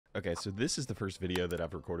Okay, so this is the first video that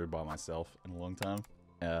I've recorded by myself in a long time.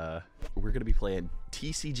 We're gonna be playing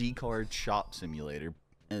TCG Card Shop Simulator,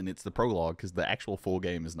 and it's the prologue because the actual full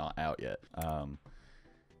game is not out yet.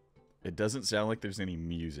 It doesn't sound like there's any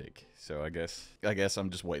music, so I guess I'm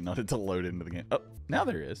just waiting on it to load into the game. Oh, now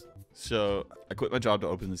there is. So I quit my job to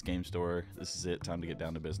open this game store. This is it. Time to get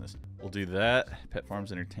down to business. We'll do that.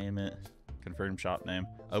 PettFarms Entertainment. Confirm shop name.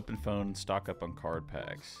 Open phone. Stock up on card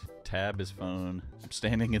packs. Tab is phone. I'm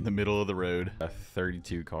standing in the middle of the road.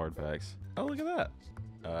 32 card packs. Oh, look at that.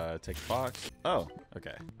 Take a box. Oh,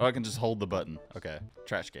 okay. Oh, I can just hold the button. Okay.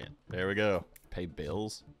 Trash can. There we go. Pay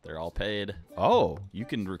bills. They're all paid. Oh, you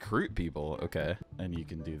can recruit people. Okay. And you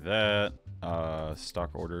can do that.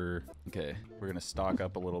 Stock order. Okay. We're going to stock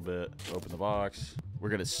up a little bit. Open the box. We're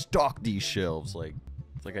going to stock these shelves like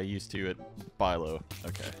I used to at Bilo.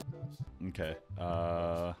 Okay. Okay.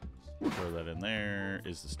 Throw that in there.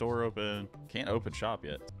 Is the store open? Can't open shop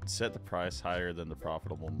yet. Set the price higher than the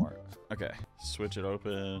profitable mark. Okay. Switch it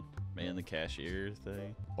open. Man, the cashier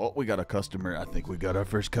thing. Oh, we got a customer. I think we got our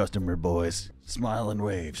first customer, boys. Smile and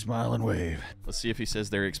wave. Smile and wave. Let's see if he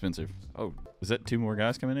says they're expensive. Oh, is that 2 more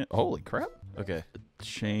guys coming in? Holy crap. Okay.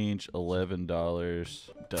 Change $11.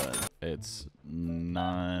 Done. It's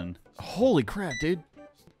 9. Holy crap, dude.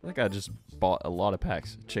 That guy just bought a lot of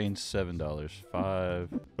packs. Change $7. 5.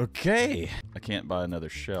 Okay. I can't buy another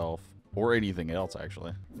shelf or anything else,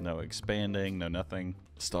 actually. No expanding, no nothing.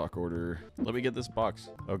 Stock order. Let me get this box.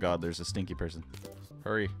 Oh god, there's a stinky person.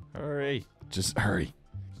 Hurry, hurry. Just hurry.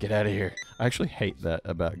 Get out of here. I actually hate that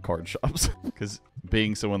about card shops because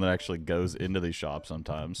being someone that actually goes into these shops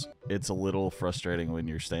sometimes, it's a little frustrating when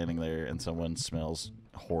you're standing there and someone smells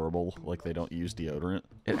horrible, like they don't use deodorant.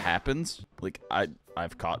 It happens. Like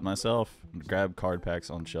I've caught myself grab card packs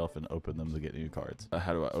on shelf and open them to get new cards.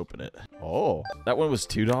 How do I open it? Oh, that one was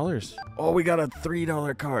 $2. Oh, we got a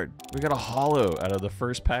 $3 card. We got a holo out of the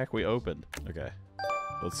first pack we opened. Okay,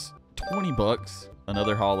 let's 20 bucks.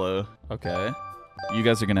 Another holo. Okay. You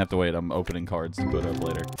guys are gonna have to wait. I'm opening cards to put up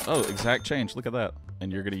later. Oh, exact change. Look at that.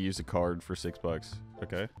 And you're gonna use a card for $6.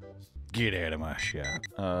 Okay. Get out of my shop.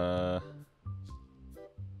 Uh-oh.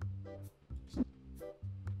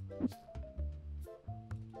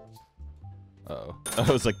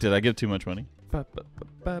 I was like, did I give too much money? I'm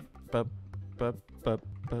gonna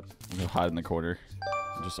hide in the corner.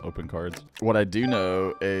 Just open cards. What I do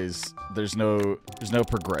know is there's no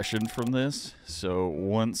progression from this. So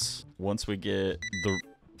once we get the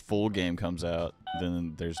full game comes out,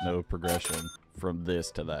 then there's no progression from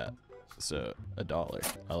this to that. So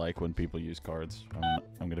 $1. I like when people use cards.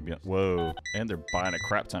 I'm gonna be whoa, and they're buying a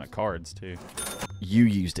crap ton of cards too. You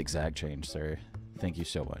used exact change, sir. Thank you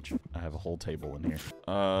so much. I have a whole table in here.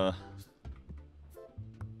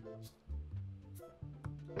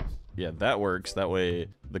 Yeah, that works. That way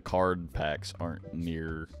the card packs aren't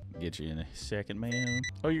near. Get you in a second, man.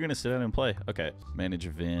 Oh, you're gonna sit down and play. Okay. Manage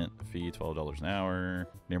event fee $12 an hour.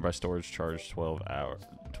 Nearby storage charge 12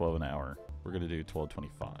 an hour. We're gonna do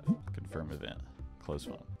 $12.25. Confirm event. Close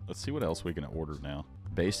phone. Let's see what else we can order now.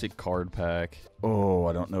 Basic card pack. Oh,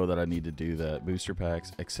 I don't know that I need to do that. Booster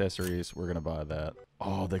packs, accessories. We're gonna buy that.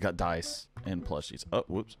 Oh, they got dice and plushies. Oh,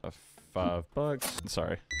 whoops. $5.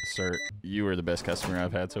 Sorry, sir. You were the best customer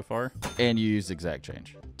I've had so far. And you used exact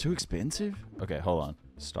change. Too expensive? Okay, hold on.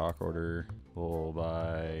 Stock order. We'll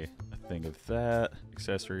buy a thing of that.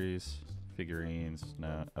 Accessories, figurines.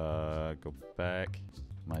 No. Go back.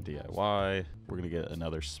 My DIY. We're gonna get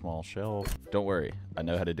another small shelf. Don't worry, I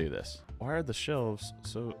know how to do this. Why are the shelves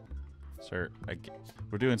so... Sir,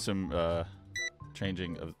 we're doing some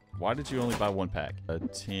changing of... Why did you only buy 1 pack? A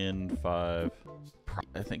 10, 5...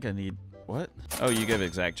 I think I need... What? Oh, you gave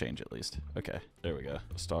exact change at least. Okay, there we go.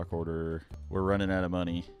 Stock order. We're running out of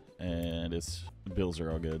money, and the bills are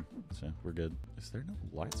all good, so we're good. Is there no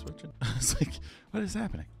light switching? It's like, what is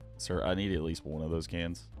happening? Sir, I need at least 1 of those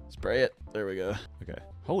cans. Spray it. There we go. Okay.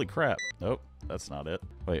 Holy crap. Nope, that's not it.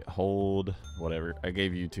 Wait, hold. Whatever. I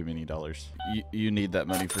gave you too many dollars. You need that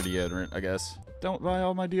money for deodorant, I guess. Don't buy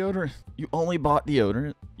all my deodorant. You only bought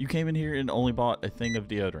deodorant. You came in here and only bought a thing of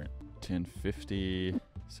deodorant. 10.50,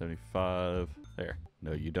 75. There.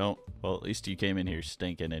 No, you don't. Well, at least you came in here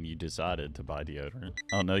stinking and you decided to buy deodorant.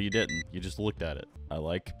 Oh, no, you didn't. You just looked at it. I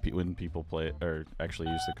like when people play or actually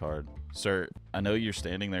use the card. Sir, I know you're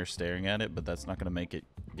standing there staring at it, but that's not going to make it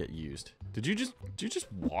get used. Did you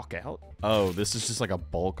just walk out? Oh, this is just like a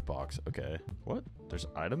bulk box. Okay. What? There's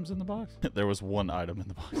items in the box? There was 1 item in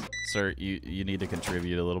the box. Sir, you need to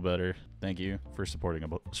contribute a little better. Thank you for supporting a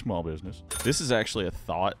small business. This is actually a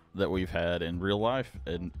thought that we've had in real life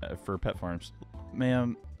and for PettFarms.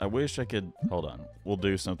 Ma'am, I wish I could... Hold on. We'll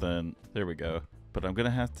do something. There we go. but I'm gonna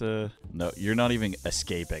have to... No, you're not even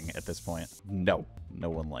escaping at this point. No. No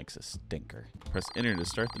one likes a stinker. Press enter to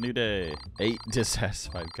start the new day. 8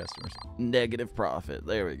 dissatisfied customers. Negative profit.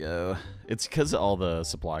 There we go. It's because of all the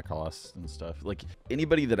supply costs and stuff. Like,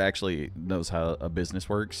 anybody that actually knows how a business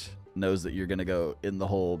works knows that you're gonna go in the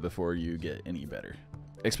hole before you get any better.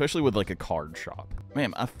 Especially with, like, a card shop.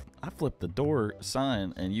 Man, I flipped the door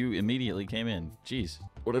sign and you immediately came in. Jeez.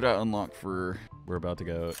 What did I unlock for... We're about to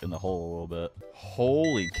go in the hole a little bit.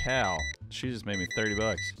 Holy cow. She just made me 30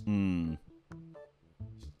 bucks.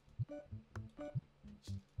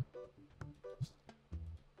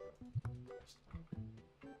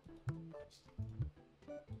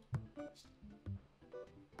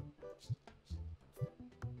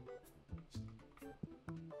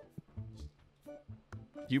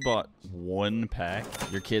 You bought 1 pack.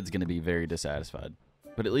 Your kid's gonna be very dissatisfied.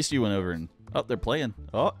 But at least you went over and... Oh, they're playing.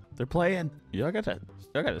 Oh, they're playing. Y'all got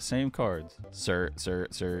the same cards. Sir.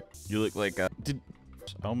 You look like... I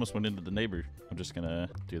almost went into the neighbor. I'm just gonna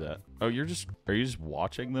do that. Oh, are you just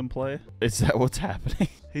watching them play? Is that what's happening?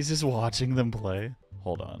 He's just watching them play?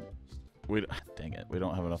 Hold on. Dang it. We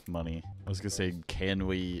don't have enough money. I was gonna say, can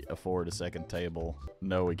we afford a second table?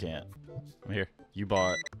 No, we can't. I'm here. You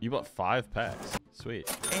bought 5 packs. Sweet.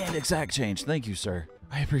 And exact change. Thank you, sir.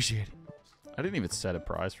 I appreciate it. I didn't even set a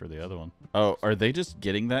price for the other one. Oh, are they just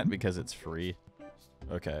getting that because it's free?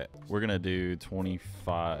 Okay, we're gonna do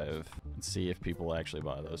 25 and see if people actually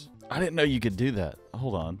buy those. I didn't know you could do that.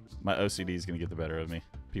 Hold on. My OCD is gonna get the better of me.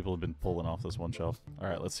 People have been pulling off this one shelf. All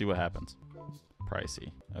right, let's see what happens.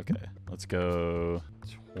 Pricey. Okay, let's go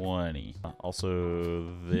 20.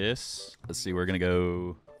 Also this. Let's see, we're gonna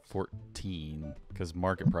go 14 because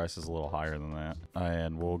market price is a little higher than that.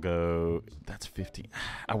 And we'll go, that's 15.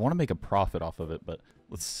 I want to make a profit off of it, but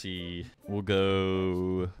let's see. We'll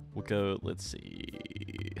go, let's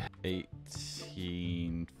see,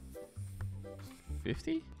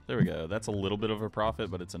 1850. There we go. That's a little bit of a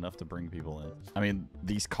profit, but it's enough to bring people in. I mean,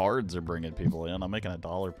 these cards are bringing people in. I'm making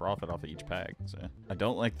 $1 profit off of each pack. So I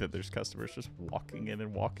don't like that there's customers just walking in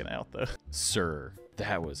and walking out though. Sir,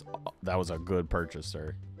 that was a good purchase,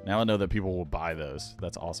 sir. Now I know that people will buy those.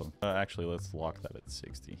 That's awesome. Actually, let's lock that at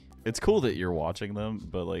 60. It's cool that you're watching them,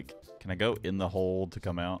 but like, can I go in the hole to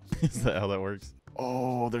come out? Is that how that works?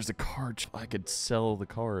 Oh, there's a card. I could sell the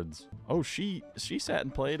cards. Oh, she sat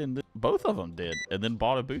and played, and both of them did, and then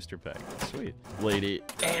bought a booster pack. Sweet. Lady.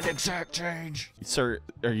 And exact change. Sir,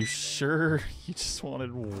 are you sure you just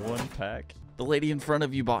wanted 1 pack? The lady in front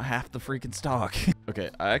of you bought half the freaking stock. Okay,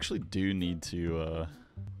 I actually do need to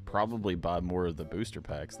probably buy more of the booster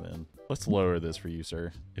packs then. Let's lower this for you,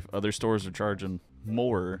 sir. If other stores are charging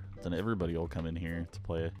more, then everybody will come in here to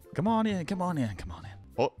play. Come on in, come on in, come on in.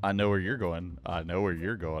 Oh, I know where you're going. I know where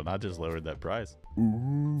you're going. I just lowered that price.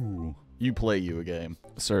 Ooh. You play you a game.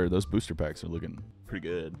 Sir, those booster packs are looking pretty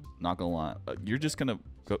good. Not gonna lie. You're just gonna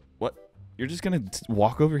go... What? You're just gonna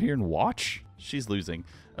walk over here and watch? She's losing.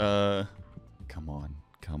 Come on.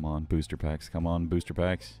 Come on, booster packs. Come on, booster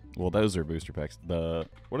packs. Well, those are booster packs.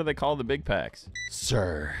 What do they call the big packs?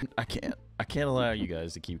 Sir, I can't allow you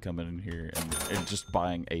guys to keep coming in here and just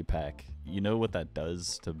buying a pack. You know what that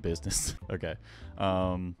does to business? Okay.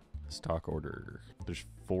 Stock order. There's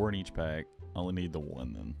 4 in each pack. I only need the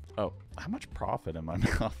 1 then. Oh, how much profit am I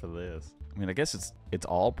making off of this? I mean, I guess it's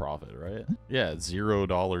all profit, right? Yeah,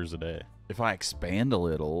 $0 a day. If I expand a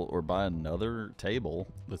little or buy another table,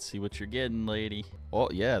 let's see what you're getting, lady. Oh,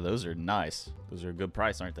 yeah, those are nice. Those are a good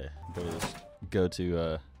price, aren't they? Go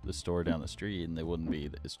to the store down the street and they wouldn't be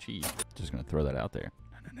as cheap. Just gonna throw that out there.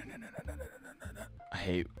 No.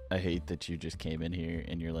 I hate that you just came in here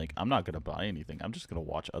and you're like, I'm not gonna buy anything. I'm just gonna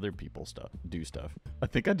watch other people do stuff. I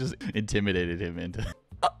think I just intimidated him into...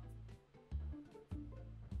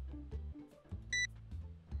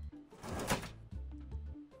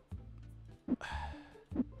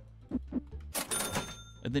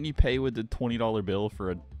 And then you pay with the $20 bill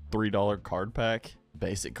for a $3 card pack.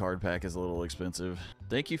 Basic card pack is a little expensive.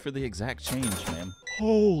 Thank you for the exact change, ma'am.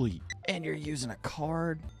 Holy. And you're using a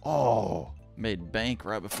card? Oh. Made bank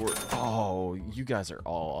right before. Oh, you guys are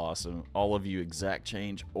all awesome. All of you exact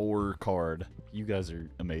change or card. You guys are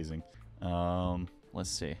amazing.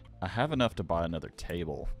 Let's see. I have enough to buy another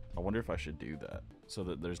table. I wonder if I should do that so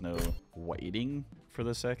that there's no waiting for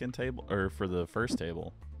the second table or for the first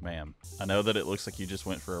table. Ma'am, I know that it looks like you just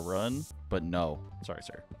went for a run, but no. Sorry,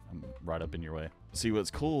 sir. I'm right up in your way. See, what's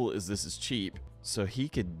cool is this is cheap, so he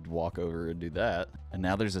could walk over and do that. And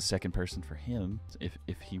now there's a second person for him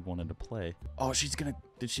if he wanted to play. Oh, she's gonna...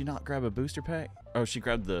 Did she not grab a booster pack? Oh, she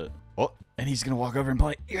grabbed the... Oh, and he's gonna walk over and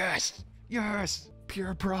play. Yes! Yes!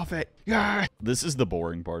 Pure profit. Yeah. This is the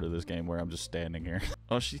boring part of this game where I'm just standing here.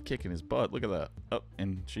 Oh, she's kicking his butt. Look at that. Oh,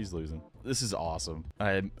 and she's losing. This is awesome.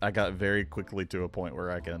 I got very quickly to a point where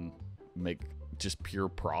I can make just pure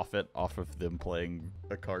profit off of them playing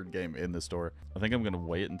a card game in the store. I think I'm gonna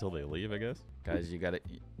wait until they leave, I guess. Guys, you gotta,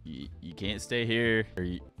 you can't stay here.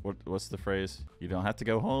 Or what's the phrase? You don't have to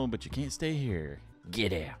go home, but you can't stay here.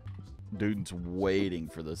 Get out. Dude's waiting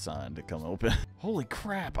for the sign to come open. Holy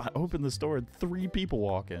crap, I opened the store and 3 people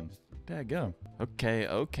walk in. Dadgum.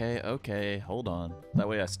 Okay, hold on. That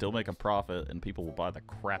way I still make a profit and people will buy the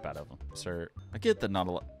crap out of them. Sir, I get that not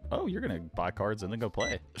a lot. Oh, you're gonna buy cards and then go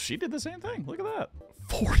play. She did the same thing, look at that.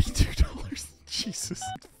 $42, Jesus.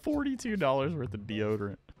 $42 worth of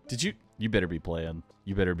deodorant. You better be playing.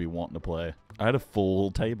 You better be wanting to play. I had a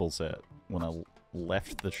full table set when I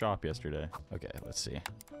left the shop yesterday. Okay, let's see.